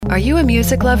Are you a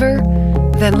music lover?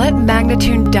 Then let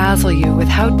Magnatune dazzle you with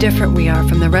how different we are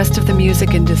from the rest of the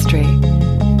music industry.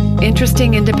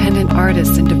 Interesting independent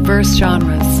artists in diverse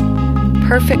genres.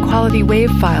 Perfect quality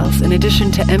WAV files in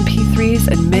addition to MP3s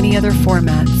and many other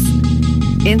formats.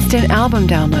 Instant album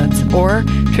downloads or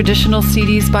traditional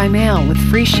CDs by mail with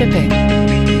free shipping.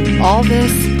 All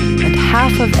this and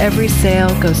half of every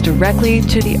sale goes directly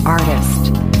to the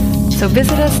artist. So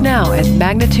visit us now at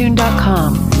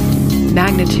Magnatune.com.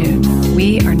 Magnatune,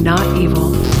 we are not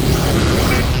evil.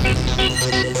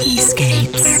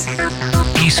 SCAPES.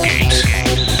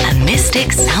 A Mystic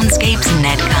Soundscapes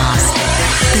netcast.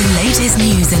 The latest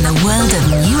news in the world of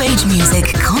New Age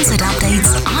music, concert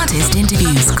updates, artist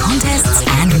interviews, contests,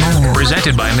 and more.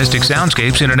 Presented by Mystic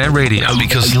Soundscapes Internet Radio.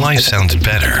 Because life sounds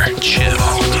better. Chill.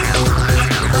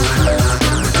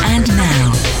 And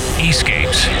now,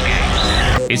 Escapes.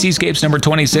 It's Escapes number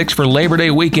 26 for Labor Day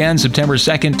weekend, September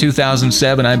 2nd,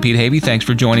 2007. I'm Pete Havey. Thanks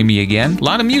for joining me again. A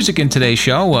lot of music in today's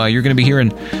show. You're going to be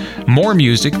hearing more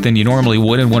music than you normally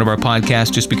would in one of our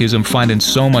podcasts just because I'm finding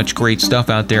so much great stuff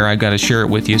out there. I've got to share it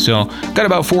with you. So got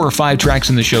about 4 or 5 tracks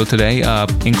in the show today,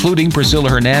 including Priscilla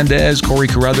Hernandez, Corey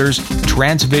Carruthers,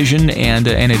 Transvision, and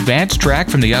an advanced track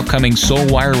from the upcoming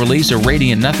Soulwire release, A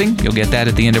Radiant Nothing. You'll get that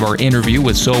at the end of our interview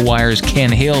with Soulwire's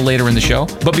Ken Hill later in the show.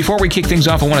 But before we kick things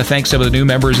off, I want to thank some of the new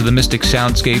members of the Mystic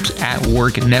Soundscapes at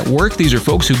Work Network. These are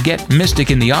folks who get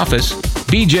Mystic in the office.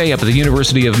 BJ up at the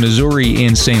University of Missouri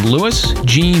in St. Louis,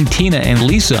 Gene, Tina, and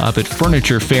Lisa up at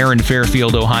Furniture Fair in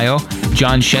Fairfield, Ohio,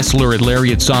 John Schessler at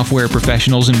Lariat Software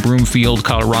Professionals in Broomfield,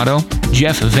 Colorado,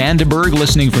 Jeff Vandenberg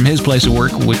listening from his place of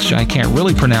work, which I can't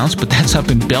really pronounce, but that's up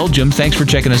in Belgium. Thanks for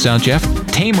checking us out, Jeff.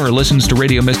 Tamer listens to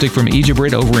Radio Mystic from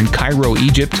Egypt over in Cairo,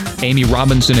 Egypt. Amy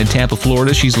Robinson in Tampa,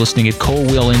 Florida. She's listening at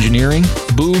Colwell Engineering.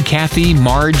 Boo, Kathy,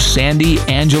 Marge, Sandy,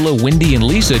 Angela, Wendy, and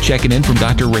Lisa checking in from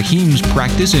Dr. Rahim's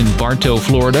practice in Bartow,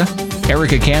 Florida.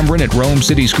 Erica Cameron at Rome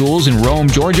City Schools in Rome,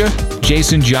 Georgia.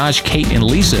 Jason, Josh, Kate, and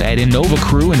Lisa at Innova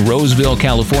Crew in Roseville,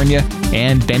 California.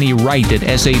 And Benny Wright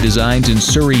at SA Designs in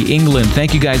Surrey, England.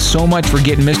 Thank you guys so much for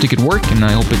getting Mystic at work, and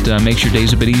I hope it makes your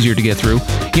days a bit easier to get through.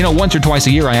 You know, once or twice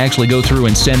a year, I actually go through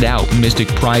and send out Mystic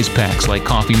prize packs like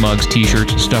coffee mugs,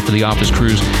 t-shirts, and stuff for the office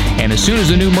crews. And as soon as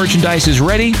the new merchandise is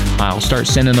ready, I'll start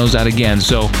sending those out again.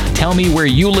 So tell me where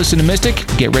you listen to Mystic.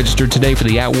 Get registered today for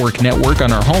the At Work Network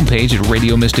on our homepage at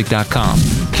radiomystic.com.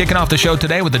 Kicking off the show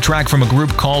today with a track from a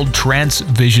group called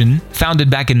Transvision, founded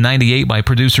back in '98 by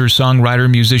producer, songwriter,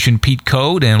 musician Pete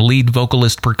Code and lead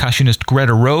vocalist, percussionist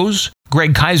Greta Rose.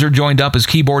 Greg Kaiser joined up as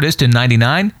keyboardist in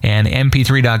 '99, and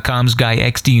MP3.com's Guy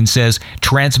Eckstein says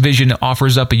Transvision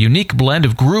offers up a unique blend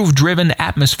of groove-driven,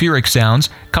 atmospheric sounds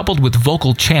coupled with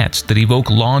vocal chants that evoke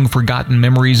long-forgotten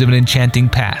memories of an enchanting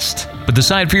past. But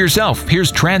decide for yourself.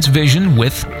 Here's Transvision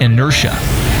with Inertia.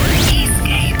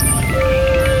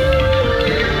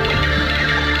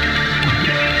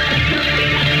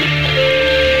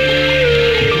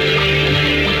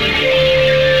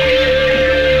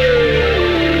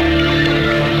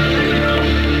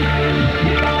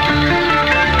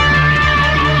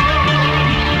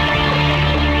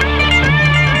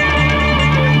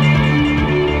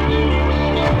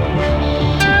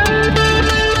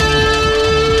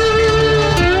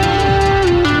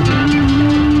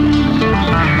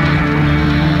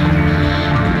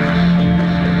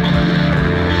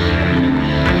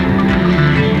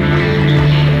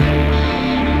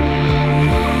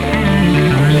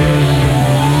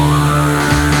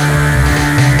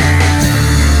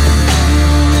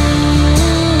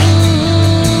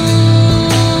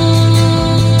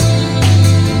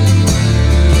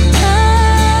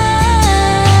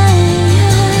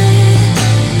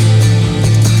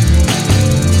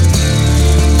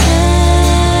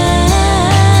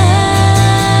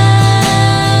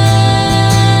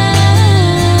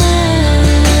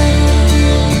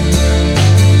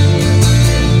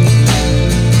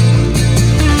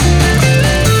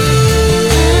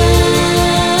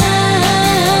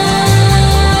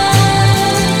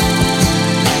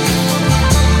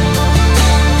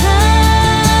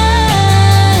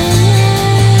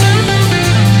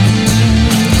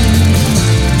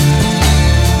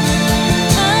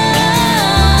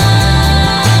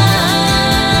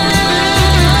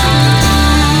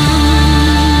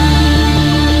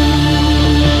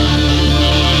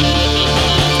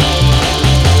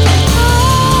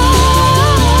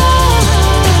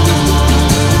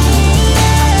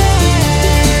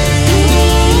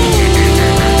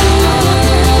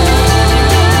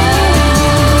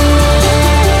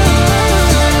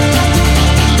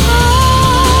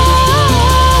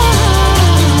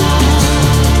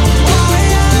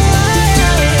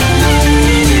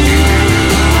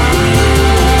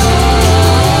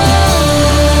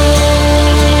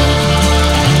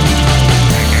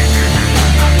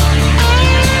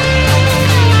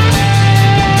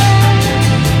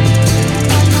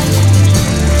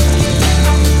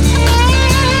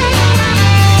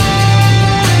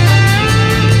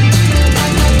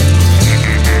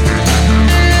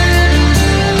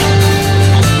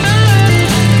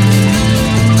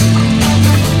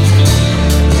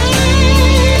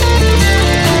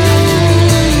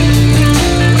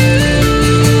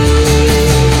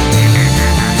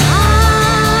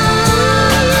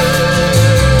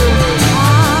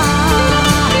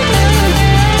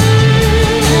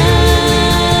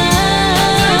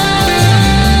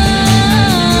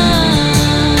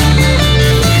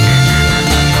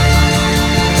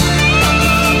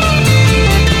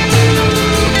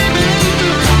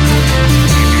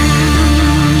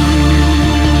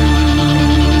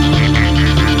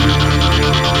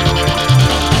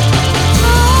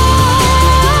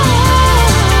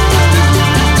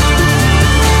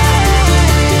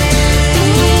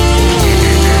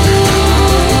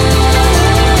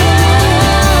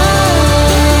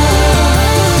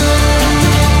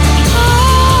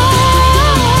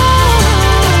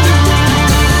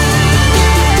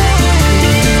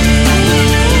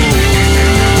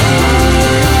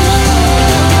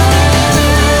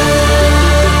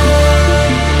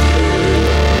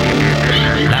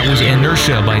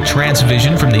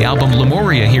 Transvision from the album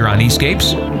Lemuria here on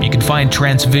Escapes. You can find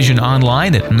Transvision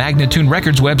online at Magnatune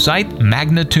Records website,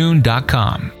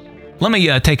 magnatune.com. Let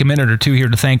me take a minute or two here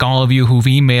to thank all of you who've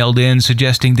emailed in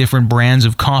suggesting different brands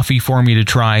of coffee for me to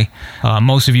try.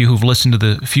 Most of you who've listened to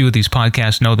the few of these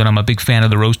podcasts know that I'm a big fan of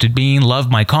the roasted bean,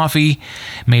 love my coffee,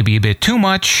 maybe a bit too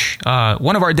much.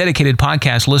 One of our dedicated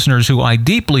podcast listeners who I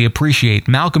deeply appreciate,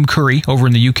 Malcolm Curry over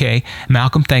in the UK.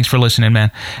 Malcolm, thanks for listening, man.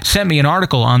 Sent me an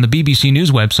article on the BBC News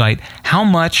website, How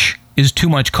Much is Too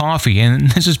Much Coffee?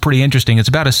 And this is pretty interesting. It's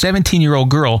about a 17-year-old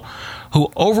girl who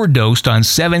overdosed on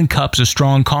 7 cups of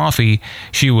strong coffee.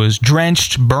 She was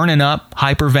drenched, burning up,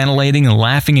 hyperventilating, and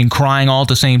laughing and crying all at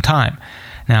the same time.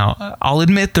 Now, I'll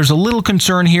admit there's a little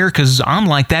concern here because I'm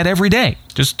like that every day.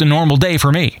 Just a normal day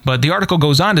for me. But the article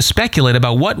goes on to speculate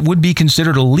about what would be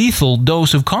considered a lethal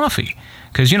dose of coffee.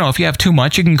 Because, if you have too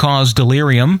much, it can cause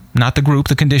delirium, not the group,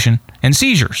 the condition, and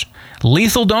seizures.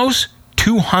 Lethal dose,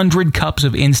 200 cups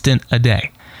of instant a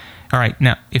day. All right,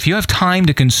 now, if you have time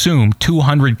to consume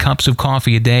 200 cups of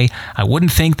coffee a day, I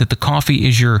wouldn't think that the coffee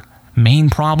is your main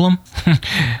problem. And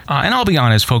I'll be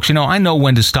honest, folks, I know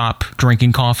when to stop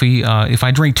drinking coffee. If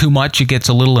I drink too much, it gets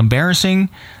a little embarrassing.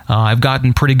 I've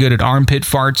gotten pretty good at armpit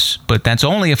farts, but that's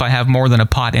only if I have more than a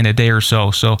pot in a day or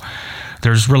so. So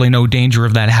there's really no danger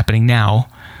of that happening now.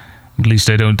 At least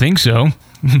I don't think so.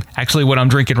 Actually, what I'm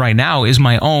drinking right now is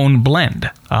my own blend.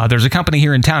 There's a company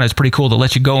here in town that's pretty cool that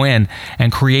lets you go in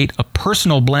and create a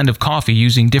personal blend of coffee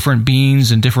using different beans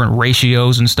and different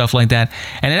ratios and stuff like that.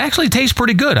 And it actually tastes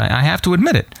pretty good, I have to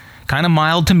admit it. Kind of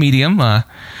mild to medium.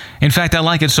 In fact, I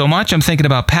like it so much, I'm thinking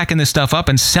about packing this stuff up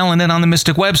and selling it on the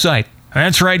Mystic website.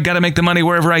 That's right, got to make the money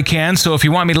wherever I can, so if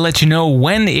you want me to let you know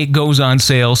when it goes on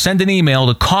sale, send an email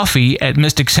to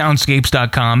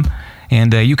coffee@mysticsoundscapes.com.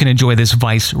 And you can enjoy this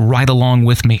vice right along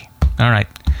with me. All right,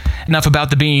 enough about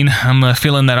the bean. I'm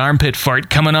feeling that armpit fart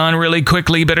coming on really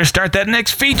quickly. Better start that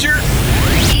next feature.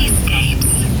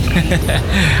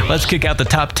 Let's kick out the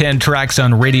top 10 tracks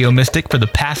on Radio Mystic for the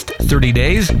past 30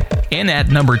 days. In at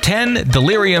number 10,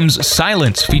 Delirium's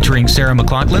Silence featuring Sarah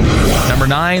McLachlan. Number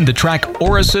 9, the track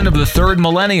Orison of the Third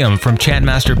Millennium from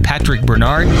chantmaster Patrick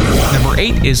Bernard. Number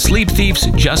 8 is Sleep Thief's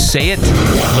Just Say It.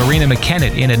 Lorena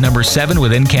McKennitt in at number 7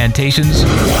 with Incantations.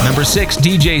 Number 6,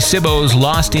 DJ Sibbo's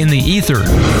Lost in the Ether.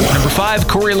 Number 5,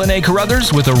 Corey Lene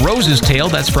Carruthers with A Rose's Tale.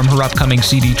 That's from her upcoming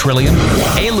CD Trillium.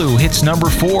 Elu hits number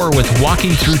 4 with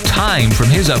Walking Through Time from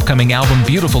his upcoming album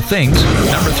Beautiful Things.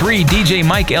 Number 3, DJ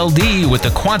Mike LD with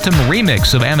the Quantum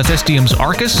remix of Amethystium's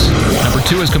Arcus. Number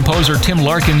 2 is composer Tim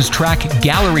Larkin's track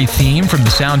Gallery Theme from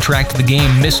the soundtrack to the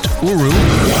game Mist Uru.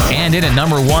 And in at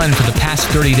number 1 for the past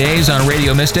 30 days on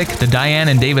Radio Mystic, the Diane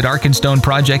and David Arkenstone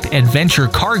project Adventure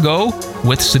Cargo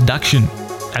with Seduction.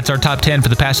 That's our top 10 for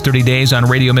the past 30 days on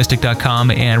RadioMystic.com.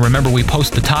 And remember, we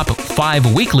post the top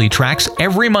 5 weekly tracks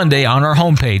every Monday on our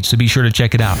homepage, so be sure to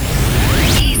check it out.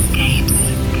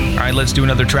 All right, let's do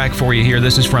another track for you here.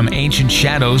 This is from Ancient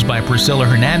Shadows by Priscilla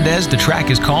Hernandez. The track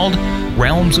is called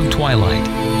Realms of Twilight.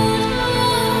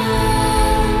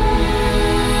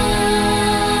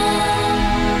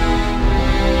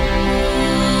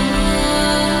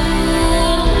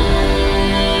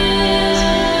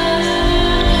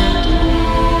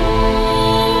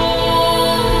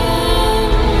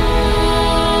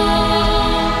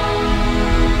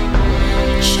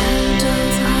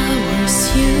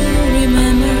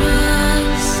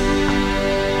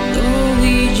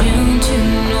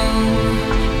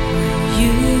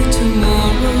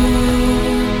 Tomorrow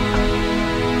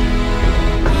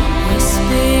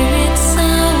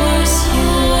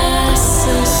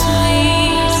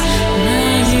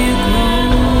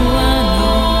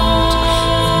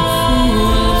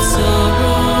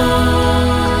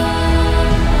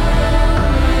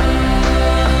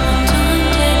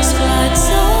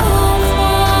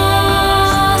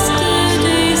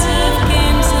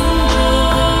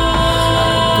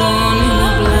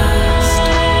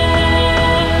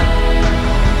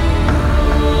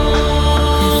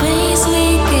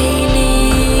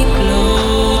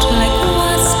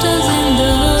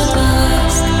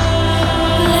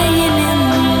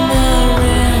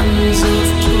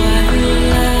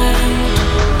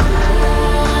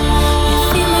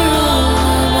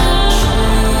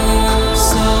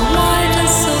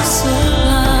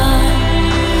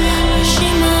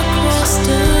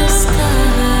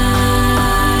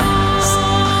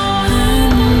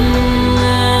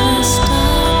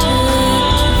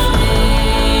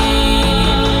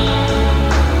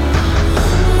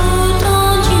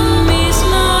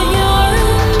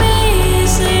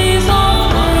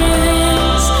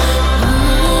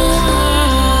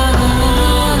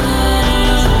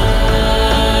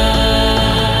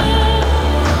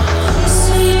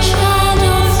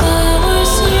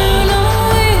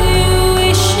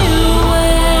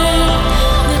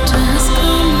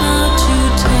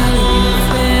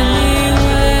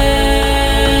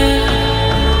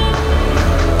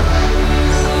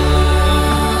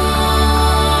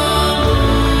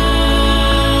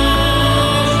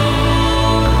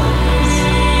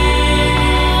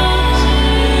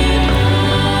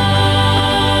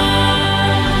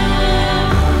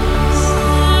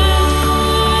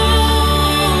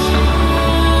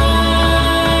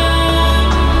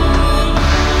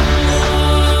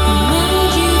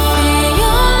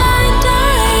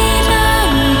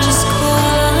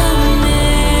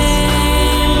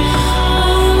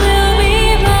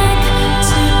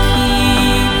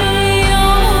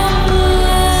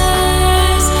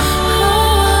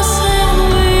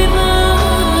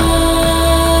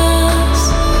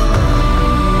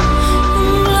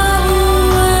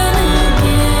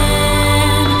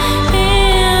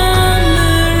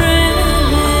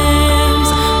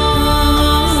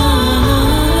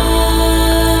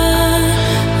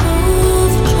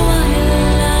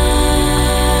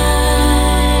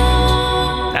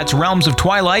Realms of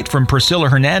Twilight from Priscilla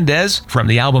Hernandez from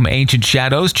the album Ancient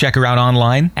Shadows. Check her out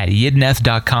online at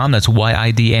yidneth.com. That's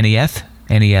YIDNETH.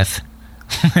 NETH.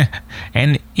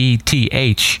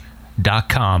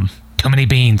 NETH.com. Too many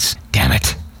beans. Damn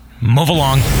it. Move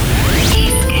along.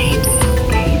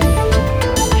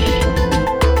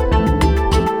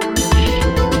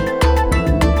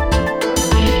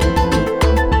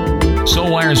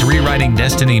 Soulwire's Rewriting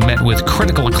Destiny met with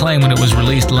critical acclaim when it was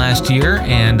released last year,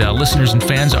 and listeners and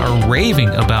fans are raving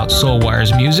about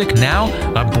Soulwire's music. Now,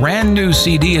 a brand new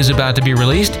CD is about to be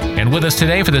released, and with us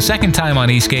today for the second time on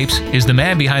Escapes is the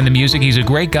man behind the music. He's a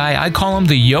great guy. I call him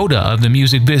the Yoda of the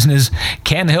music business.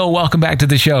 Ken Hill, welcome back to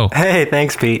the show. Hey,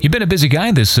 thanks, Pete. You've been a busy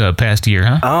guy this past year,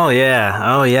 huh? Oh,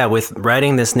 yeah. With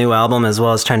writing this new album as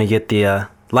well as trying to get the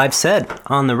live set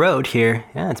on the road here.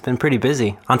 Yeah, it's been pretty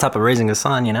busy. On top of raising a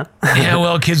son, you know? Yeah,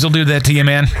 well, kids will do that to you,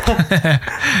 man.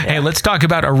 Hey, let's talk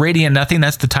about A Radiant Nothing.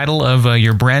 That's the title of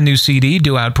your brand new CD,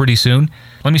 due out pretty soon.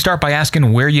 Let me start by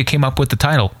asking where you came up with the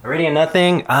title. A Radiant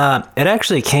Nothing, it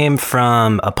actually came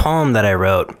from a poem that I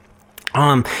wrote.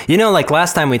 Like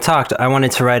last time we talked, I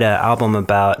wanted to write an album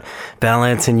about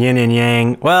balance and yin and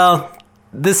yang. Well,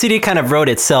 the CD kind of wrote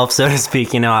itself, so to speak.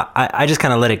 I just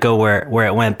kind of let it go where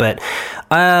it went. But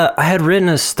I had written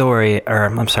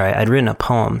I'd written a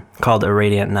poem called A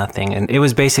Radiant Nothing, and it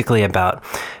was basically about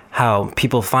how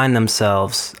people find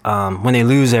themselves when they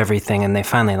lose everything, and they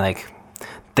finally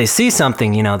they see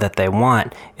something, that they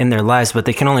want in their lives, but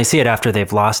they can only see it after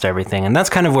they've lost everything. And that's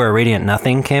kind of where A Radiant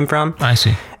Nothing came from. I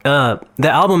see. The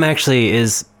album actually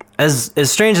is, as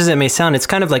strange as it may sound, it's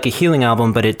kind of like a healing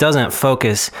album, but it doesn't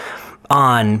focus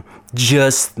on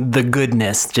just the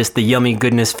goodness, just the yummy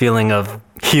goodness feeling of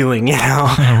healing,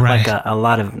 Right. Like a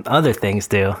lot of other things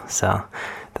do. So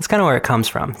that's kind of where it comes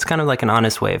from. It's kind of like an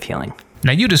honest way of healing.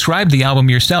 Now, you described the album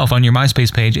yourself on your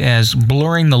MySpace page as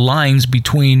blurring the lines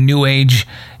between New Age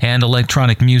and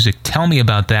electronic music. Tell me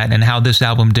about that and how this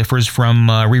album differs from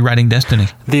Rewriting Destiny.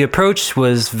 The approach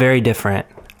was very different.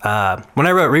 When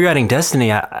I wrote Rewriting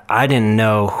Destiny, I didn't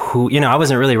know who, I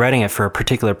wasn't really writing it for a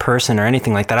particular person or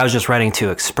anything like that. I was just writing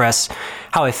to express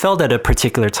how I felt at a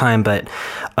particular time. But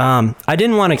I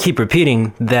didn't want to keep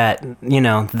repeating that,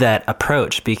 that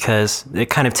approach, because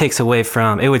it kind of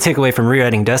it would take away from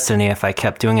Rewriting Destiny if I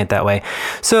kept doing it that way.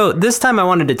 So this time I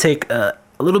wanted to take a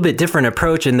little bit different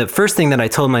approach. And the first thing that I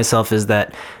told myself is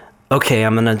that, okay,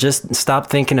 I'm going to just stop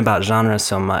thinking about genre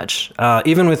so much.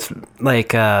 Even with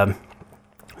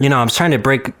I was trying to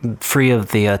break free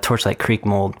of the Torchlight Creek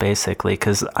mold, basically,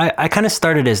 because I kind of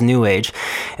started as New Age.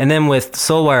 And then with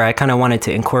Soulwire, I kind of wanted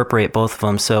to incorporate both of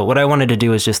them. So what I wanted to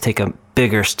do is just take a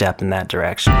bigger step in that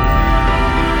direction.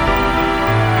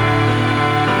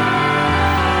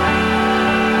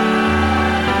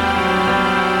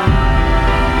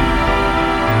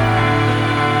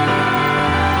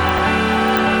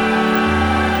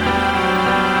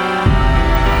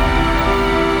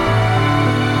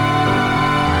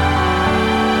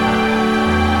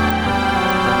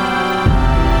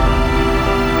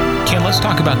 Let's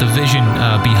talk about the vision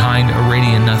behind A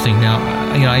Radiant Nothing. Now,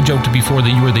 I joked before that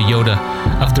you were the Yoda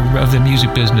of the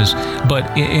music business, but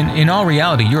in all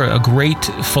reality, you're a great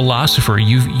philosopher.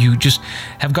 You just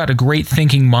have got a great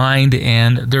thinking mind,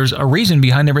 and there's a reason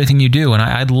behind everything you do. And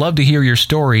I'd love to hear your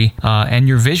story and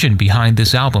your vision behind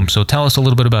this album. So tell us a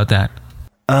little bit about that.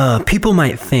 People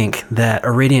might think that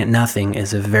A Radiant Nothing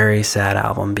is a very sad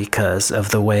album because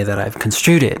of the way that I've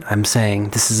construed it. I'm saying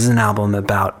this is an album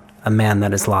about a man that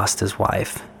has lost his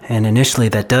wife. And initially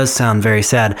that does sound very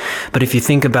sad, but if you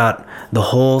think about the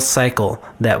whole cycle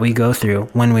that we go through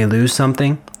when we lose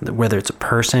something, whether it's a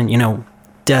person,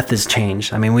 death is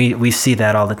change. I mean, we see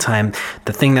that all the time.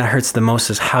 The thing that hurts the most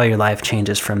is how your life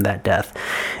changes from that death.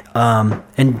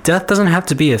 And death doesn't have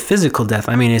to be a physical death.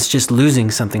 I mean, it's just losing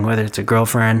something, whether it's a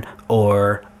girlfriend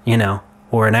or,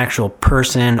 or an actual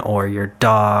person or your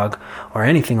dog or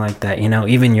anything like that,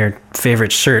 even your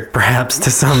favorite shirt, perhaps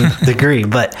to some degree.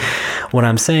 But what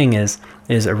I'm saying is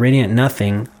A Radiant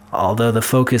Nothing, although the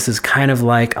focus is kind of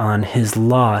like on his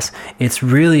loss, it's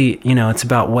really, it's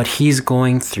about what he's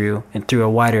going through and through a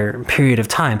wider period of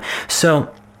time.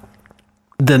 So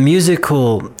the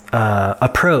musical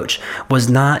approach was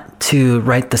not to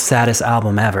write the saddest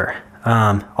album ever.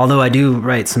 Although I do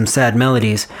write some sad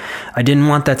melodies, I didn't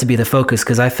want that to be the focus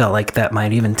because I felt like that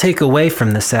might even take away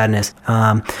from the sadness.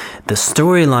 The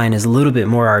storyline is a little bit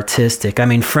more artistic. I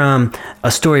mean, from a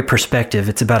story perspective,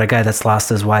 it's about a guy that's lost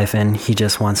his wife and he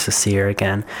just wants to see her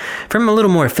again. From a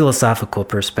little more philosophical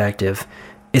perspective,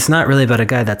 it's not really about a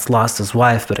guy that's lost his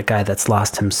wife, but a guy that's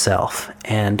lost himself.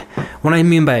 And what I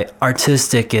mean by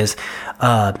artistic is,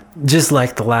 just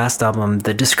like the last album,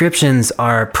 the descriptions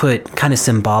are put kind of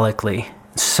symbolically.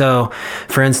 So,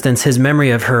 for instance, his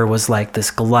memory of her was like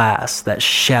this glass that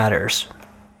shatters,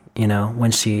 when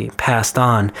she passed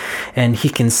on, and he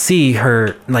can see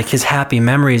her, like his happy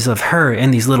memories of her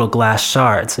in these little glass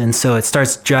shards. And so it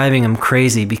starts driving him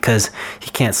crazy because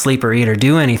he can't sleep or eat or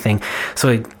do anything.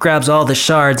 So he grabs all the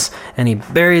shards and he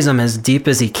buries them as deep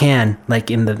as he can,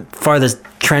 like in the farthest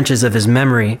trenches of his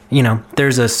memory.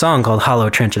 There's a song called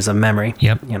Hollow Trenches of Memory.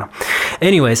 Yep.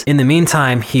 Anyways, in the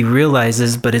meantime, he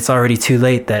realizes, but it's already too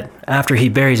late, that after he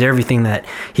buries everything that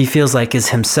he feels like is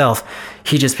himself,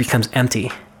 he just becomes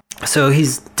empty. So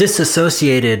he's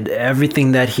disassociated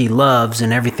everything that he loves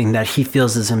and everything that he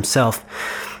feels is himself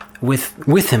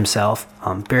with himself,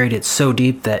 buried it so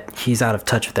deep that he's out of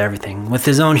touch with everything, with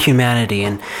his own humanity.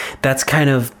 And that's kind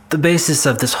of the basis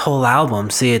of this whole album.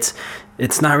 See,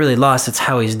 it's not really lost, it's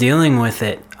how he's dealing with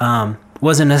it.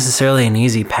 Wasn't necessarily an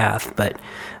easy path, but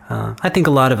I think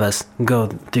a lot of us go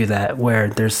through that, where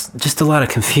there's just a lot of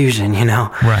confusion,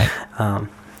 Right.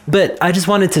 But I just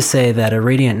wanted to say that A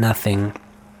Radiant Nothing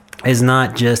is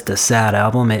not just a sad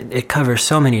album. It covers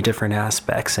so many different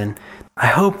aspects, and I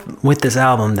hope with this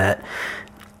album that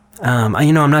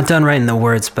I'm not done writing the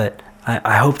words, but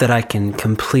I hope that I can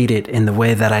complete it in the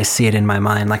way that I see it in my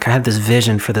mind. Like, I have this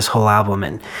vision for this whole album,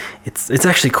 and it's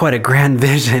actually quite a grand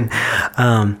vision.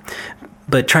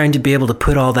 But trying to be able to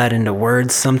put all that into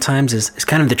words sometimes is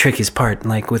kind of the trickiest part.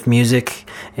 Like with music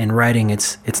and writing,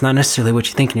 it's not necessarily what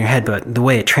you think in your head, but the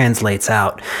way it translates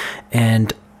out.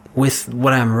 And with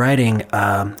what I'm writing,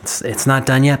 it's not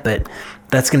done yet, but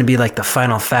that's going to be like the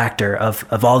final factor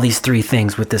of all these three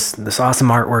things, with this awesome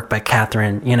artwork by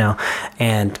Catherine,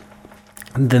 and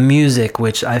the music,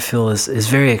 which I feel is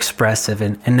very expressive.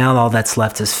 And now all that's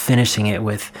left is finishing it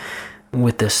with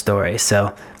this story.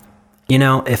 So,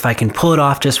 if I can pull it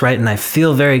off just right, and I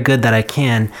feel very good that I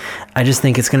can, I just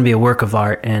think it's going to be a work of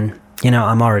art. And,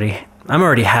 I'm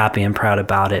already happy and proud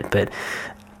about it, but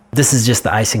this is just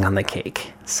the icing on the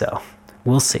cake. So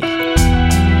we'll see.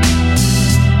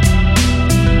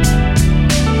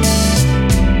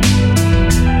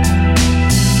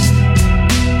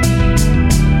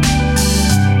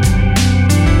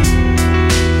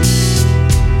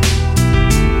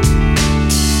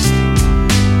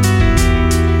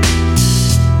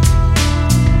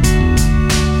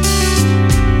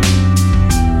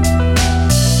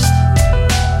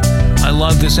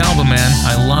 This album, man.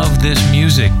 I love this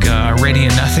music.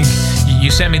 Radiant Nothing.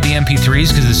 You sent me the MP3s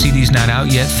because the CD's not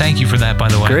out yet. Thank you for that, by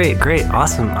the way. Great.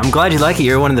 Awesome. I'm glad you like it.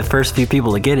 You're one of the first few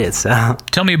people to get it. So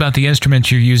tell me about the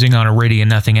instruments you're using on A Radiant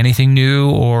Nothing. Anything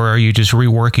new, or are you just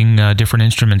reworking different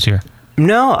instruments here?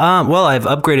 No, well, I've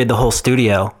upgraded the whole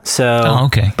studio. So,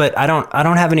 okay. But I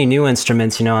don't have any new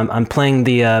instruments. I'm playing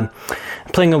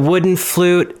playing a wooden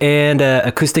flute and a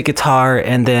acoustic guitar,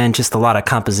 and then just a lot of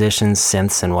compositions,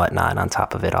 synths, and whatnot on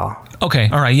top of it all. Okay,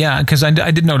 all right, yeah, because I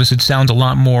did notice it sounds a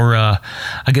lot more, I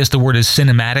guess the word is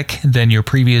cinematic than your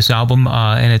previous album,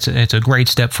 and it's a great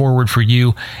step forward for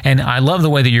you. And I love the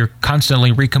way that you're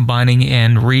constantly recombining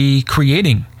and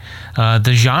recreating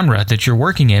the genre that you're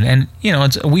working in. And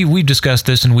we've discussed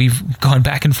this, and we've gone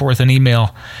back and forth in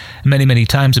email many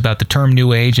times about the term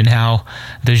new age and how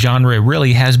the genre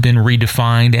really has been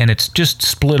redefined, and it's just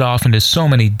split off into so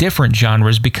many different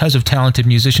genres because of talented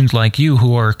musicians like you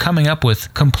who are coming up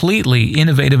with completely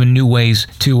innovative and new ways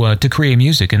to create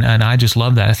music, and I just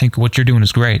love that. I think what you're doing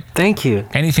is great. Thank you.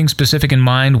 Anything specific in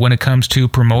mind when it comes to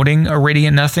promoting A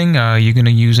Radiant Nothing? Are you going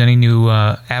to use any new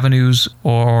avenues,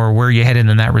 or where are you headed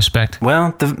in that respect?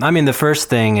 Well, the first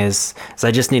thing is I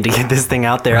just need to get this thing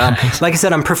out there. Right. Like I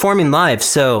said, I'm performing live,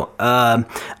 so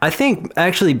I think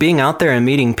actually being out there and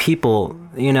meeting people,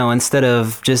 instead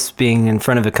of just being in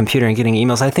front of a computer and getting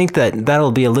emails, I think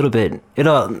that'll be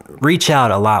it'll reach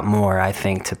out a lot more, I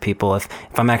think, to people if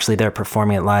I'm actually there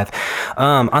performing it live.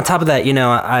 On top of that,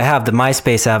 I have the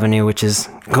MySpace avenue, which is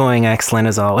going excellent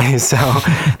as always. So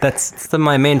that's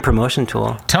my main promotion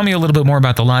tool. Tell me a little bit more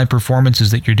about the live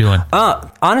performances that you're doing.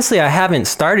 Honestly, I haven't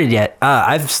started yet.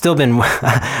 I've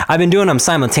been doing them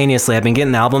simultaneously. I've been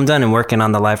getting the album done and working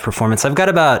on the live performance. I've got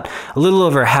about a little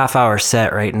over a half-hour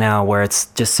set right now where it's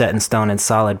just set in stone and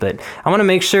solid, but I want to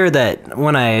make sure that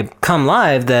when I come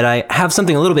live that I have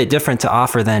something a little bit different to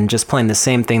offer than just playing the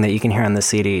same thing that you can hear on the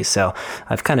CD. So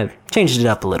I've kind of changed it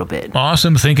up a little bit.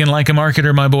 Awesome. Thinking like a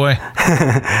marketer, my boy.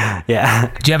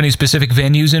 Yeah. Do you have any specific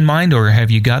venues in mind, or have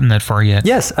you gotten that far yet?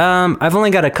 Yes. I've only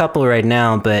got a couple right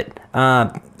now, but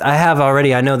I have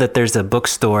already. I know that there's a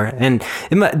bookstore, and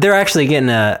they're actually getting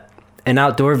an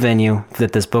outdoor venue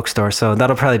at this bookstore, so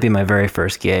that'll probably be my very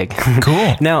first gig.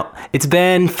 Cool. Now, it's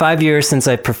been 5 years since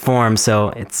I performed, so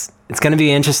it's going to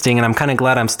be interesting, and I'm kind of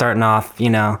glad I'm starting off,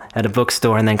 at a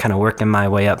bookstore and then kind of working my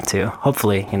way up to,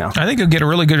 hopefully, I think you'll get a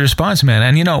really good response, man.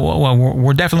 And, well,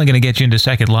 we're definitely going to get you into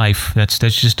Second Life. That's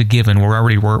just a given. We're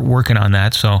already working on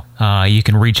that, so you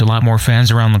can reach a lot more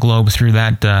fans around the globe through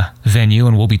that venue,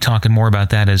 and we'll be talking more about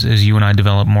that as you and I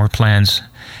develop more plans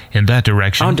in that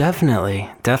direction. Oh, definitely.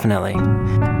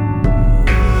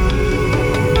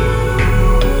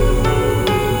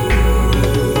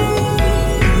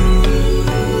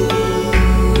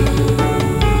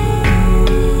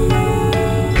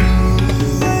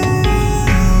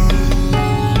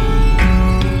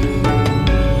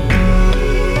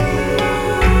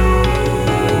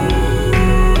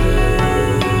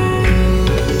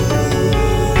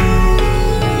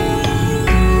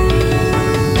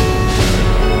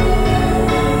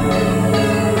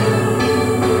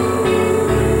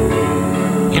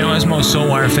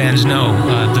 Soulwire fans know,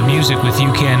 the music with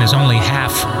UCAN is only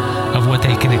half of what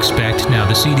they can expect. Now,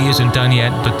 the CD isn't done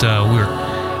yet, but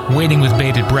we're waiting with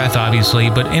bated breath, obviously.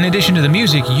 But in addition to the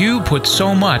music, you put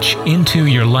so much into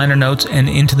your liner notes and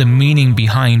into the meaning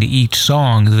behind each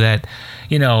song that,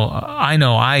 I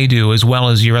know I do, as well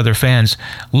as your other fans,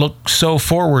 look so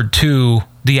forward to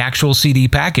the actual CD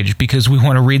package, because we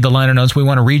want to read the liner notes, we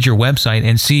want to read your website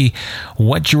and see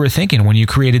what you were thinking when you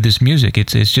created this music.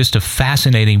 It's just a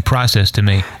fascinating process to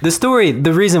me. The story,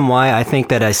 the reason why I think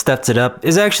that I stepped it up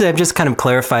is actually I've just kind of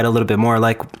clarified a little bit more.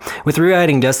 Like with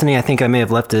Rewriting Destiny, I think I may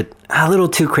have left it a little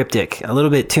too cryptic, a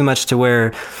little bit too much to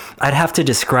where I'd have to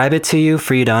describe it to you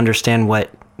for you to understand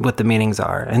what the meanings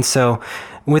are. And so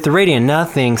with the Radiant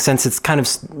Nothing, since it's kind of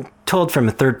told from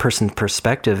a third-person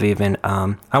perspective even,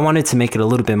 I wanted to make it a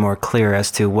little bit more clear as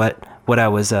to what I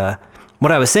was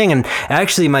saying. And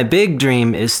actually, my big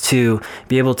dream is to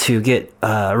be able to get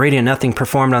Radiant Nothing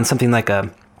performed on something like I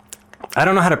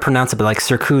don't know how to pronounce it, but like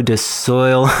Cirque du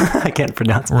Soleil. I can't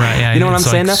pronounce it. Right, yeah. You know what I'm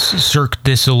saying? Cirque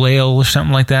du Soleil or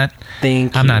something like that.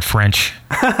 Thank you. I'm not French.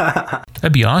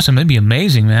 That'd be awesome. That'd be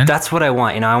amazing, man. That's what I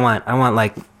want. I want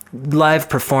like live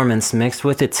performance mixed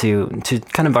with it to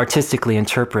kind of artistically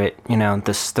interpret,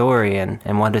 the story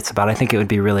and what it's about. I think it would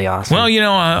be really awesome. Well,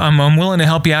 I'm willing to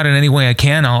help you out in any way I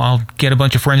can. I'll get a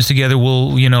bunch of friends together.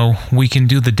 We can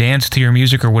do the dance to your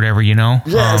music or whatever,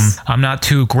 Yes. I'm not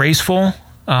too graceful,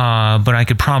 but I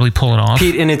could probably pull it off.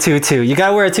 Pete in a tutu. You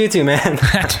gotta wear a tutu, man.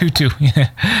 Tutu. Yeah.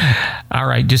 All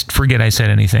right, just forget I said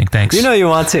anything. Thanks. You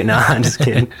want to. No, I'm just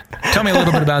kidding. Tell me a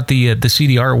little bit about the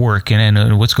CD artwork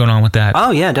and what's going on with that.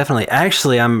 Oh yeah, definitely.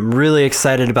 Actually, I'm really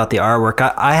excited about the artwork.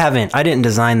 I didn't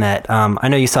design that. I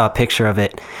know you saw a picture of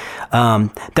it.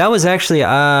 That was actually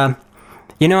I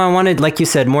wanted, like you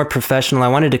said, more professional. I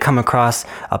wanted to come across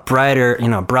a brighter,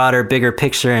 broader, bigger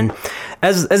picture. And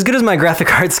as good as my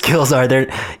graphic art skills are,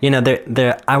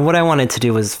 what I wanted to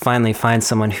do was finally find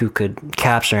someone who could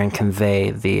capture and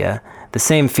convey the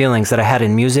same feelings that I had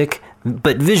in music,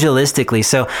 but visualistically.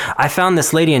 So I found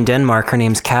this lady in Denmark. Her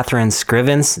name's Catherine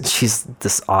Scrivens. She's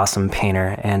this awesome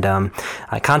painter, and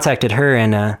I contacted her,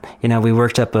 and we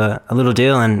worked up a little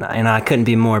deal, and I couldn't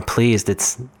be more pleased.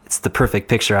 It's the perfect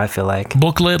picture, I feel like.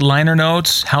 Booklet, liner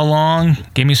notes, how long?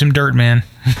 Give me some dirt, man.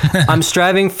 I'm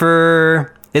striving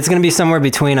for, it's going to be somewhere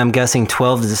between, I'm guessing,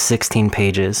 12 to 16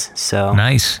 pages. So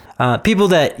nice. People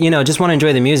that, just want to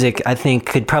enjoy the music, I think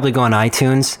could probably go on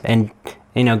iTunes and,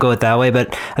 go it that way.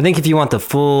 But I think if you want the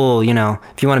full, if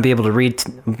you want to be able to read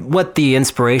what the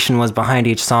inspiration was behind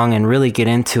each song and really get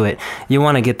into it, you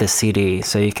want to get the CD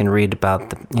so you can read about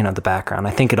the background.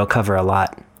 I think it'll cover a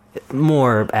lot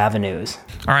more avenues.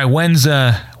 All right, when's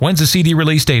the CD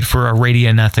release date for a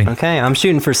Radiant Nothing? Okay, I'm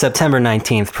shooting for September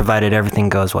 19th, provided everything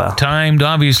goes well. Timed,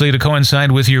 obviously, to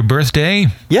coincide with your birthday?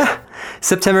 Yeah,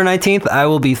 September 19th, I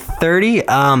will be 30.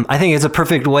 I think it's a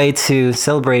perfect way to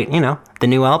celebrate, the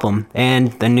new album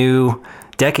and the new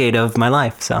decade of my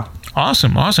life, so...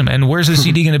 Awesome. And where's the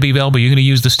CD going to be available? You're going to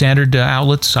use the standard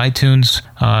outlets, iTunes,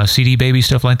 CD Baby,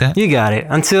 stuff like that? You got it.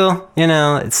 Until,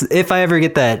 if I ever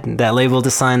get that label to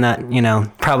sign that,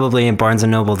 probably in Barnes &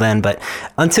 Noble then. But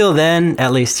until then,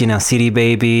 at least, CD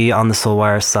Baby on the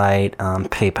Soulwire site,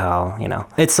 PayPal,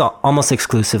 it's almost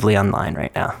exclusively online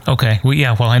right now. Okay. Well,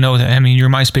 yeah. Well, I know that. I mean, your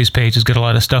MySpace page has got a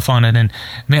lot of stuff on it. And,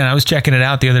 man, I was checking it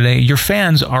out the other day. Your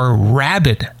fans are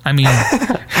rabid. I mean,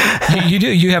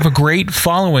 you have a great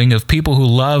following of people who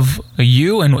love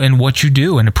you and what you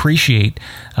do and appreciate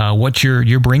what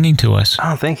you're bringing to us.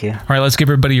 Oh, thank you. All right, let's give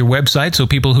everybody your website so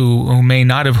people who may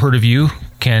not have heard of you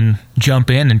can jump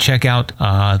in and check out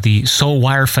the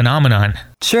Soulwire phenomenon?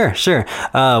 Sure.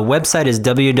 Website is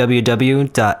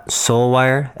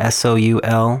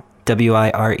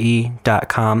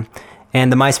www.soulwire.com. And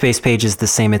the MySpace page is the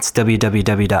same. It's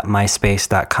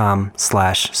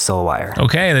www.myspace.com/Soulwire.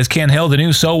 Okay, that's Ken Hill. The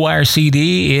new Soulwire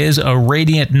CD is A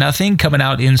Radiant Nothing, coming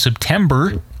out in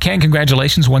September. Ken,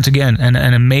 congratulations once again.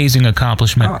 An amazing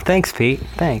accomplishment. Oh, thanks, Pete.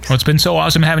 Thanks. Well, it's been so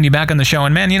awesome having you back on the show.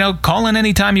 And man, call in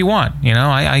anytime you want.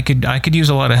 I could use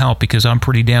a lot of help because I'm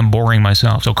pretty damn boring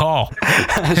myself. So call.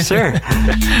 Sure.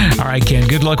 All right, Ken.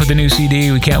 Good luck with the new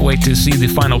CD. We can't wait to see the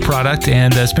final product.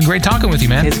 And it's been great talking with you,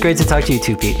 man. It's great to talk to you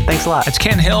too, Pete. Thanks a lot. That's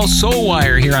Ken Hill,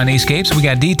 Soulwire here on Escapes. We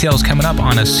got details coming up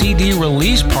on a CD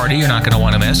release party you're not going to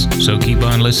want to miss. So keep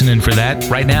on listening for that.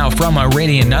 Right now, from A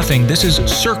Radiant Nothing, this is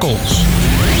Circles.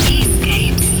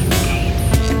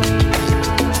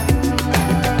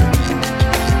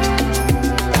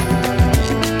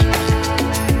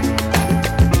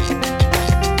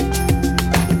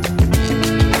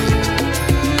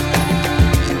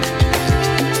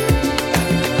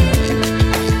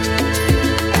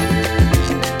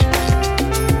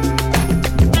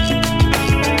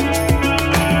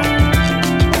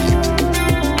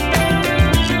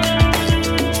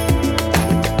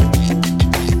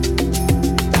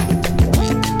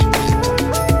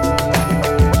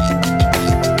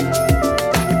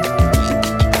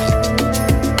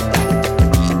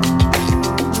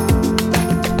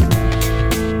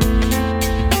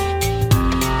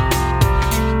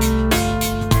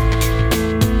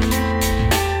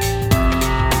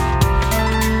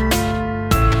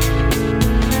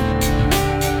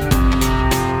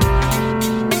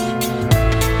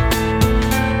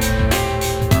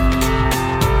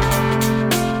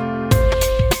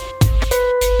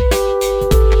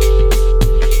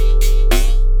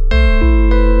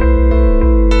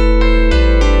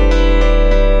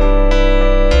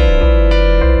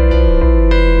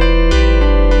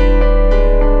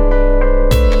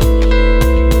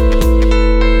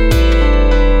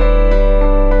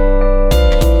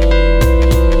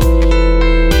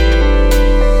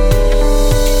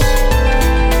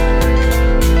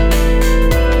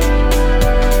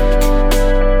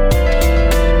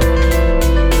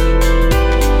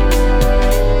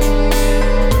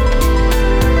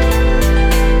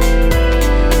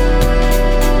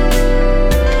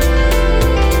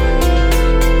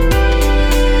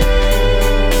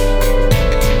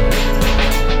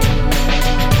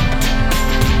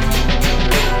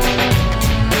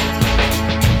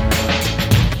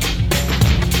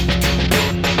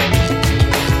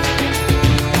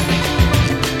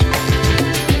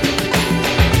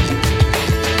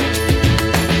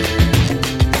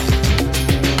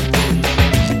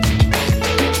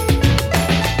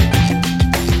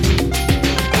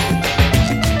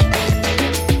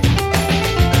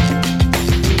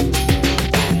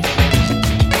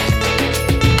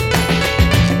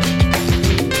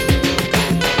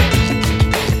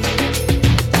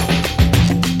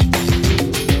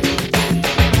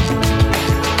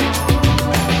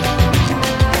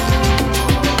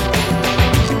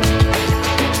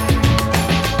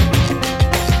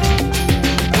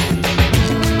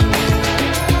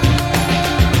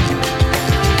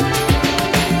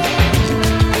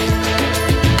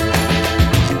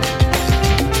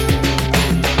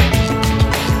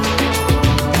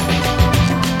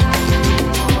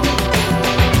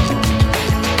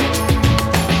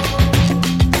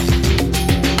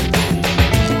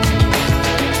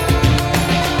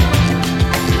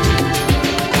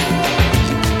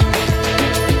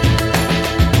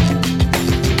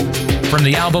 From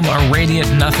the album A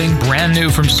Radiant Nothing, brand new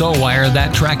from Soulwire,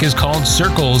 that track is called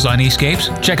Circles on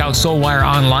Escapes. Check out Soulwire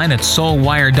online at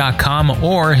soulwire.com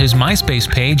or his MySpace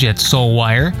page at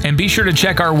Soulwire. And be sure to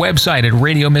check our website at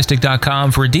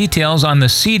radiomystic.com for details on the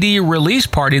CD release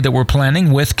party that we're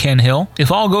planning with Ken Hill.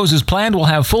 If all goes as planned, we'll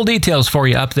have full details for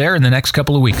you up there in the next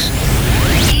couple of weeks.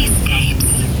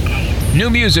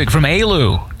 New music from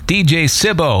Ailu, DJ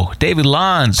Sibbo, David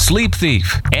Lons, Sleep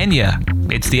Thief, Enya.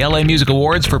 It's the LA Music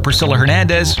Awards for Priscilla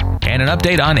Hernandez, and an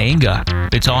update on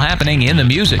Ainga. It's all happening in the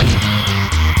music.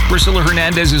 Priscilla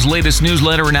Hernandez's latest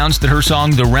newsletter announced that her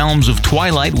song The Realms of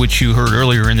Twilight, which you heard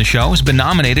earlier in the show, has been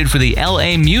nominated for the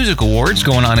LA Music Awards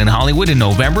going on in Hollywood in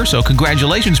November, so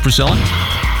congratulations, Priscilla.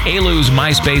 Ailu's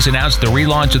MySpace announced the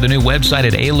relaunch of the new website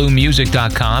at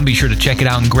ailumusic.com. Be sure to check it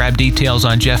out and grab details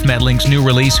on Jeff Medling's new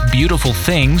release, Beautiful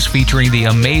Things, featuring the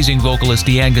amazing vocalist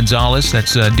Deanne Gonzalez.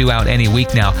 That's due out any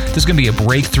week now. This is going to be a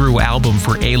breakthrough album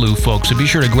for Ailu, folks, so be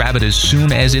sure to grab it as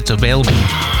soon as it's available.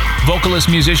 Vocalist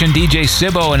musician DJ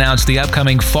Sibbo announced the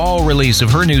upcoming fall release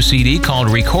of her new CD called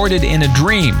Recorded in a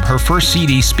Dream. Her first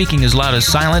CD, Speaking as Loud as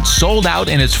Silence, sold out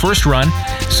in its first run.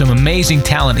 Some amazing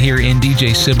talent here in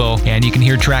DJ Sibbo, and you can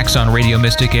hear tracks on Radio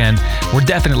Mystic, and we're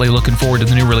definitely looking forward to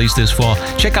the new release this fall.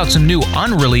 Check out some new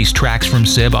unreleased tracks from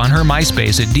Sib on her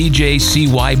MySpace at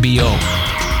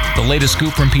DJCYBO. The latest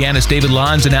scoop from pianist David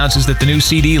Lons announces that the new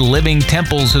CD, Living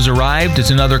Temples, has arrived. It's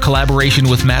another collaboration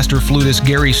with master flutist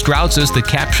Gary Stroutzis that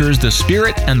captures the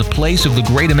spirit and the place of the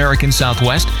great American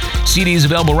Southwest. CD is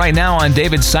available right now on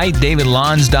David's site,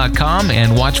 davidlons.com,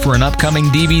 and watch for an upcoming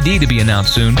DVD to be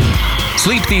announced soon.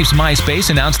 Sleep Thief's MySpace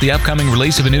announced the upcoming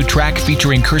release of a new track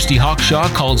featuring Kirsty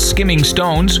Hawkshaw called Skimming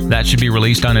Stones. That should be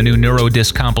released on a new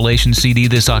Neurodisc compilation CD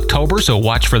this October, so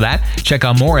watch for that. Check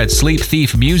out more at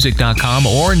sleepthiefmusic.com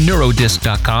or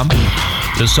neurodisc.com.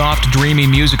 The soft, dreamy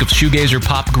music of shoegazer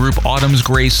pop group Autumn's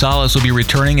Grey Solace will be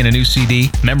returning in a new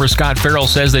CD. Member Scott Farrell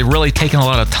says they've really taken a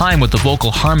lot of time with the vocal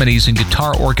harmonies and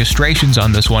guitar orchestrations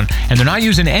on this one, and they're not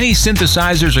using any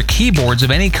synthesizers or keyboards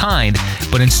of any kind,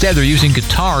 but instead they're using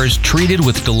guitars treated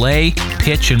with delay,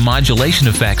 pitch, and modulation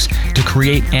effects to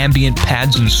create ambient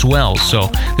pads and swells.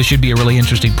 So this should be a really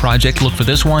interesting project. Look for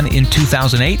this one in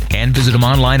 2008 and visit them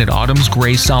online at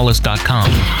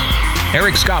autumnsgraysolace.com.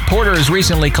 Eric Scott Porter has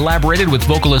recently collaborated with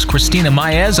vocalist Christina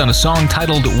Maez on a song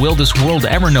titled Will This World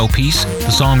Ever Know Peace.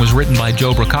 The song was written by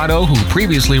Joe Bracado, who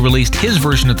previously released his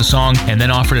version of the song and then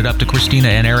offered it up to Christina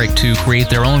and Eric to create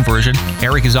their own version.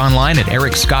 Eric is online at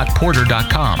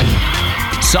ericscottporter.com.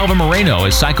 Salva Moreno,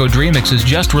 as Psycho Dreamix, has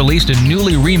just released a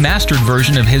newly remastered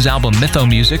version of his album Mytho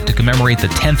Music to commemorate the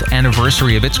 10th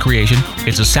anniversary of its creation.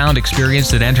 It's a sound experience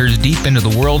that enters deep into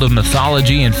the world of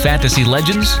mythology and fantasy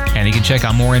legends, and you can check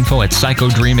out more info at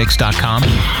psychodreamix.com.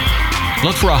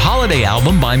 Look for a holiday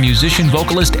album by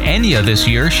musician-vocalist Enya this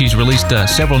year. She's released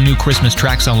several new Christmas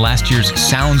tracks on last year's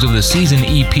Sounds of the Season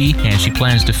EP, and she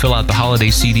plans to fill out the holiday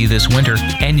CD this winter.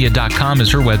 Enya.com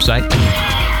is her website.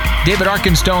 David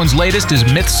Arkenstone's latest is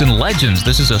Myths and Legends.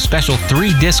 This is a special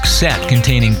 3-disc set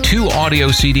containing 2 audio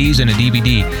CDs and a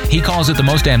DVD. He calls it the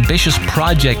most ambitious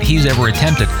project he's ever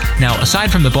attempted. Now,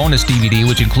 aside from the bonus DVD,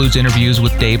 which includes interviews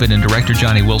with David and director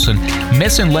Johnny Wilson,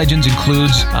 Myths and Legends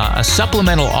includes a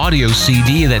supplemental audio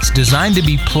CD that's designed to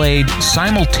be played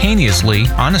simultaneously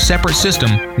on a separate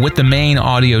system with the main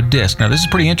audio disc. Now, this is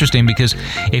pretty interesting because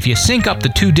if you sync up the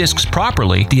 2 discs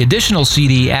properly, the additional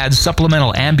CD adds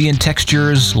supplemental ambient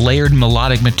textures, layered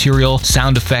melodic material,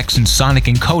 sound effects, and sonic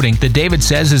encoding that David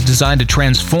says is designed to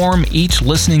transform each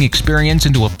listening experience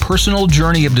into a personal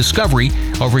journey of discovery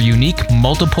over unique,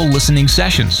 multiple listening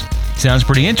sessions. Sounds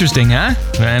pretty interesting, huh?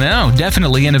 I know,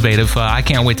 definitely innovative. I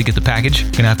can't wait to get the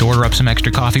package. Gonna have to order up some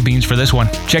extra coffee beans for this one.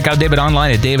 Check out David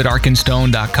online at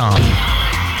davidarkenstone.com.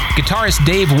 Guitarist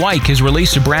Dave Wyke has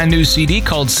released a brand new CD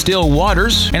called Still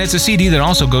Waters, and it's a CD that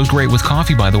also goes great with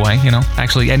coffee, by the way. You know,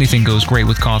 actually anything goes great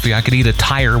with coffee. I could eat a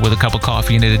tire with a cup of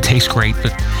coffee and it'd taste great.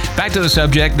 But back to the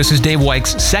subject, this is Dave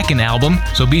Wyke's second album,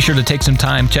 so be sure to take some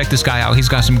time, check this guy out. He's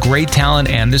got some great talent,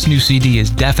 and this new CD is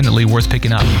definitely worth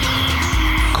picking up.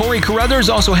 Corey Carruthers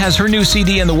also has her new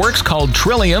CD in the works called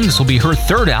Trillium. This will be her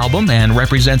 3rd album and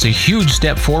represents a huge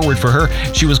step forward for her.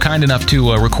 She was kind enough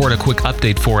to record a quick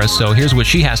update for us, so here's what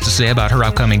she has to say about her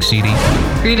upcoming CD.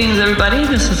 Greetings, everybody.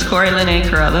 This is Corey Lene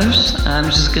Carruthers. I'm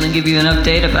just going to give you an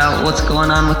update about what's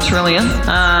going on with Trillium.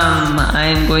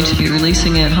 I'm going to be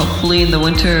releasing it hopefully in the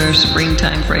winter or spring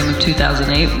time frame of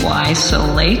 2008. Why so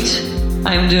late?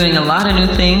 I'm doing a lot of new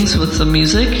things with some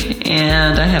music,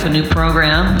 and I have a new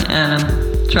program, and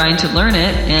I'm trying to learn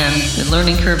it, and the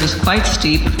learning curve is quite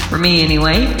steep, for me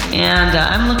anyway, and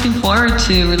I'm looking forward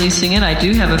to releasing it. I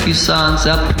do have a few songs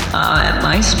up at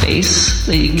MySpace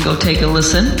that you can go take a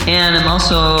listen, and I'm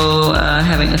also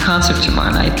having a concert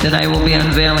tomorrow night that I will be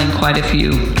unveiling quite a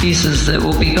few pieces that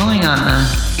will be going on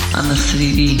the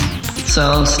CD.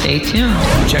 So stay tuned.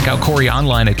 Check out Corey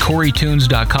online at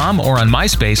CoreyTunes.com or on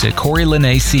MySpace at Corey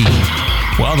Lene C.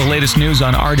 Well, the latest news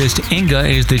on artist Inga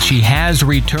is that she has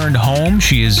returned home.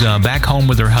 She is back home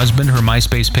with her husband. Her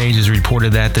MySpace page has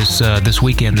reported that this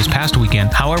past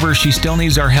weekend. However, she still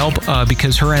needs our help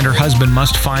because her and her husband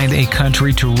must find a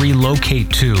country to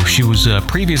relocate to. She was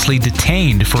previously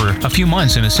detained for a few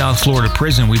months in a South Florida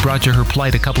prison. We brought you her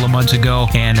plight a couple of months ago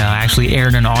and actually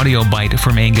aired an audio bite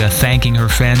from Inga thanking her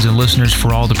fans and listeners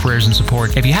for all the prayers and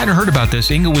support. If you hadn't heard about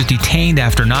this, Inga was detained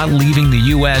after not leaving the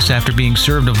U.S. after being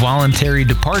served a voluntary voluntary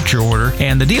departure order,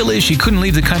 and the deal is she couldn't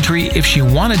leave the country if she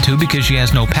wanted to because she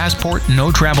has no passport,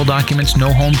 no travel documents,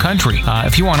 no home country.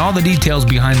 If you want all the details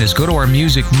behind this, go to our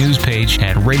music news page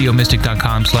at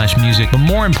radiomystic.com/music. But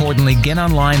more importantly, get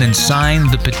online and sign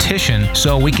the petition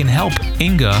so we can help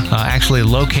Inga actually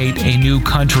locate a new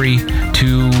country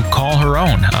to call her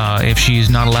own if she's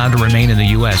not allowed to remain in the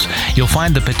U.S. You'll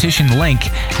find the petition link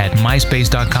at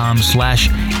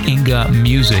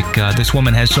myspace.com/IngaMusic. This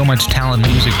woman has so much talent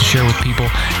and music to share with people,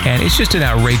 and it's just an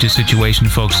outrageous situation,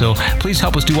 folks. So please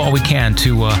help us do all we can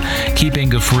to keep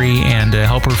Inga free and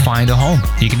help her find a home.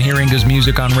 You can hear Inga's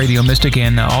music on Radio Mystic,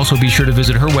 and also be sure to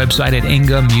visit her website at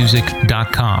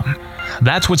ingamusic.com.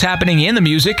 That's what's happening in the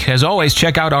music. As always,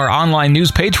 check out our online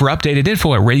news page for updated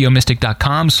info at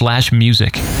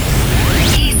radiomystic.com/music.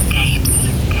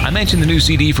 I mentioned the new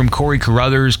CD from Corey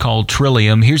Carruthers called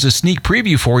Trillium. Here's a sneak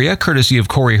preview for you, courtesy of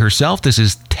Corey herself. This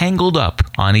is Tangled Up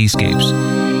on eScapes.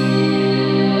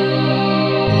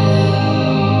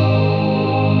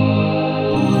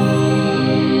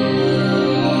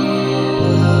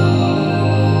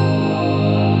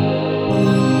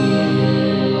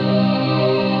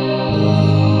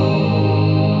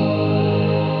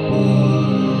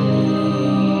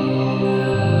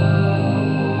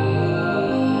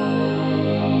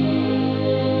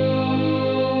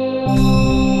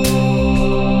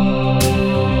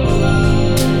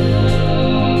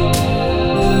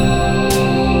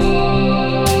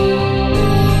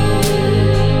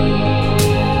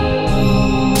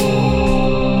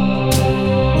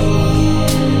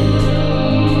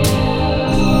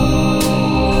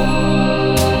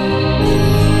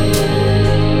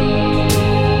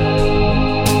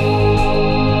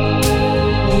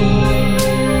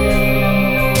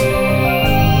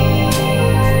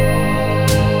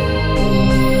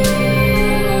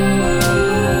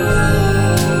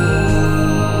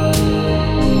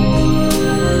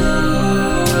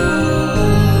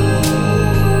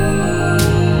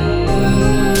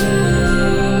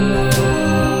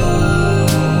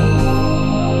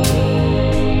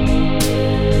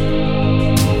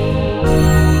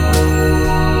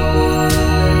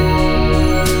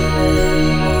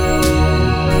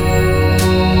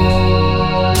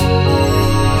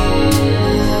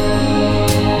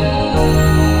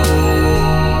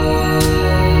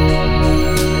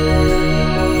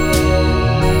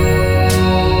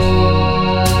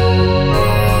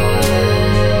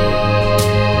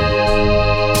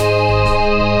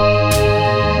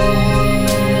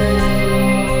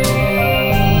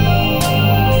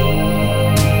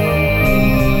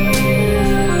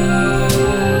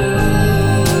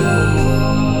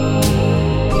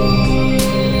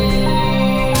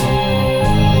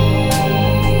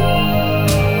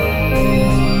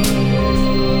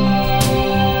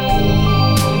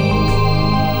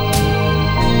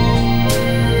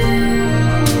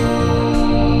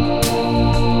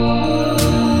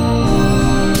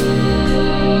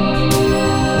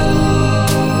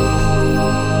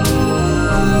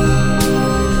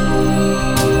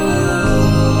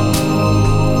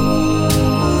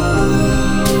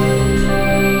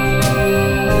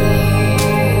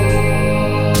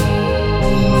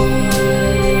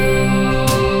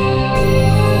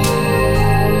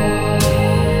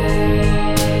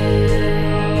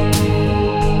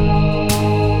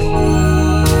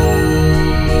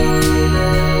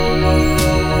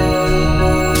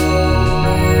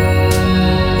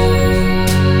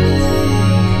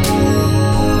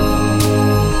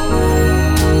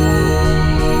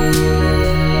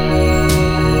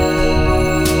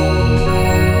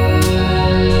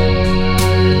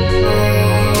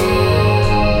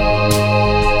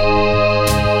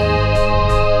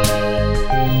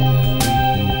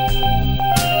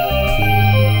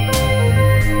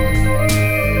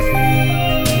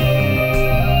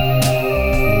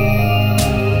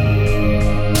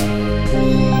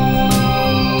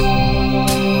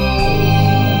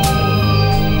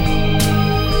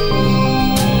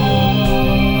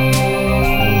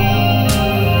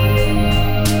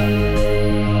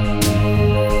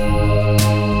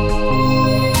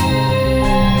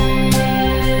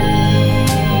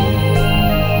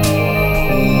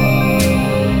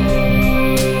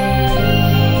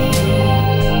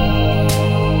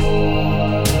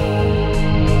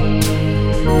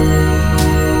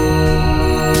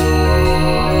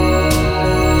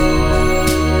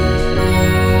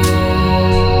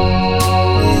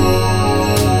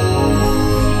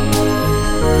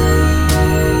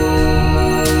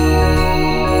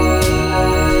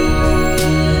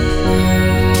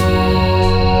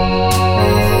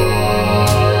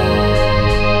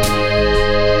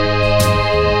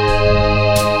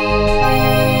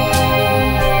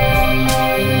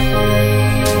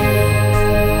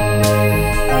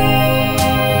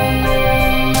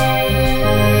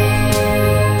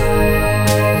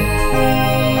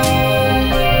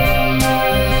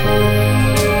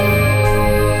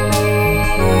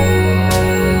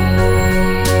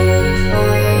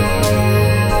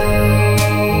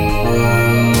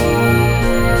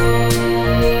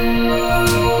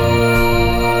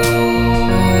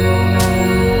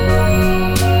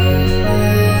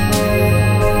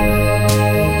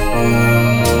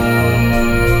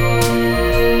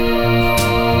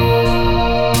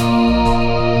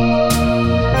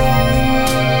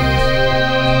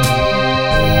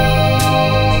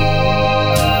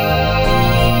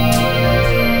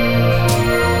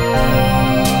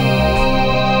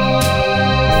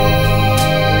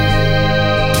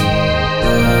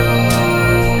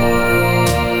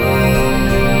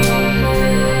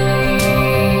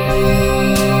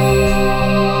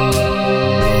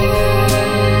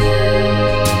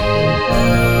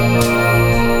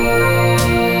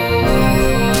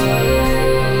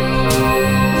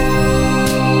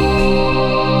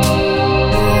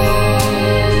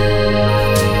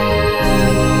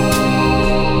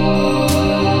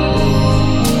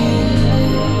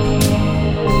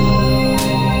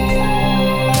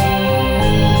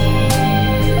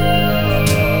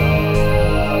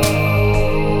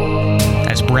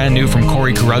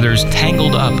 Corey Carruthers'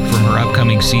 Tangled Up from her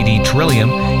upcoming CD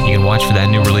Trillium. You can watch for that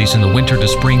new release in the winter to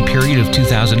spring period of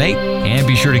 2008. And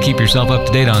be sure to keep yourself up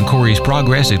to date on Corey's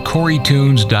progress at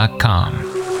CoreyTunes.com.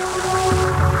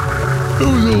 It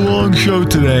was a long show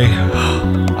today.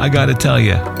 I gotta tell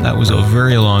you, that was a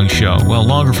very long show. Well,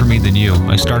 longer for me than you.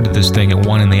 I started this thing at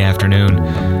 1 in the afternoon.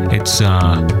 It's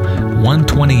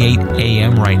 1:28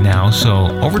 a.m. right now,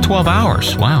 so over 12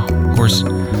 hours. Wow. Of course,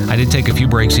 I did take a few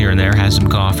breaks here and there, had some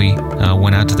coffee,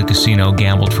 went out to the casino,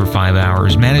 gambled for 5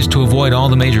 hours, managed to avoid all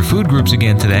the major food groups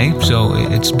again today, so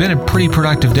it's been a pretty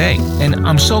productive day. And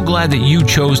I'm so glad that you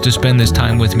chose to spend this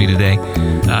time with me today.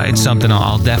 It's something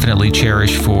I'll definitely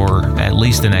cherish for at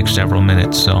least the next several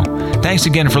minutes. So thanks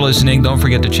again for listening. Don't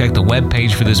forget to check the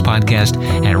webpage for this podcast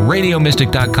at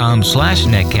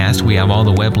radiomystic.com/netcast. We have all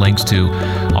the web links to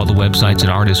all the websites and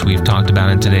artists we've talked about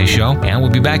in today's show. And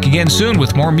we'll be back again soon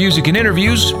with more music and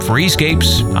interviews. For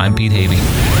Escapes, I'm Pete Havey.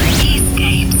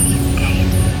 Escapes.